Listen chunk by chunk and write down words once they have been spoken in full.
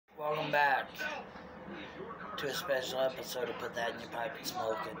Welcome back to a special episode of Put That in Your Pipe and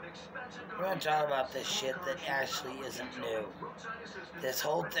Smoke It. We're going to talk about this shit that actually isn't new. This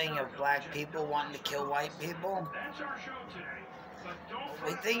whole thing of black people wanting to kill white people.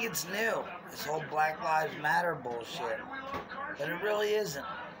 We think it's new. This whole Black Lives Matter bullshit. But it really isn't.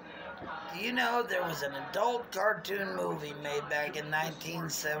 Do you know there was an adult cartoon movie made back in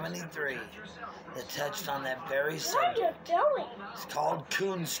 1973 that touched on that very subject? What are you doing? It's called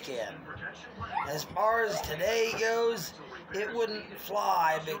Coonskin. As far as today goes, it wouldn't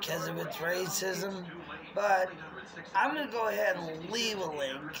fly because of its racism, but I'm going to go ahead and leave a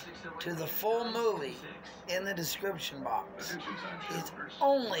link to the full movie in the description box. It's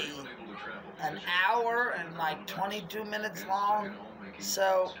only an hour and like 22 minutes long,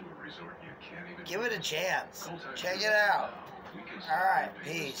 so give it a chance. Check it out. Alright,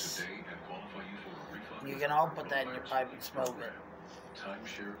 peace. You can all put that in your pipe and smoke it.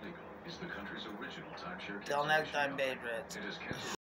 Till next time, Patriots.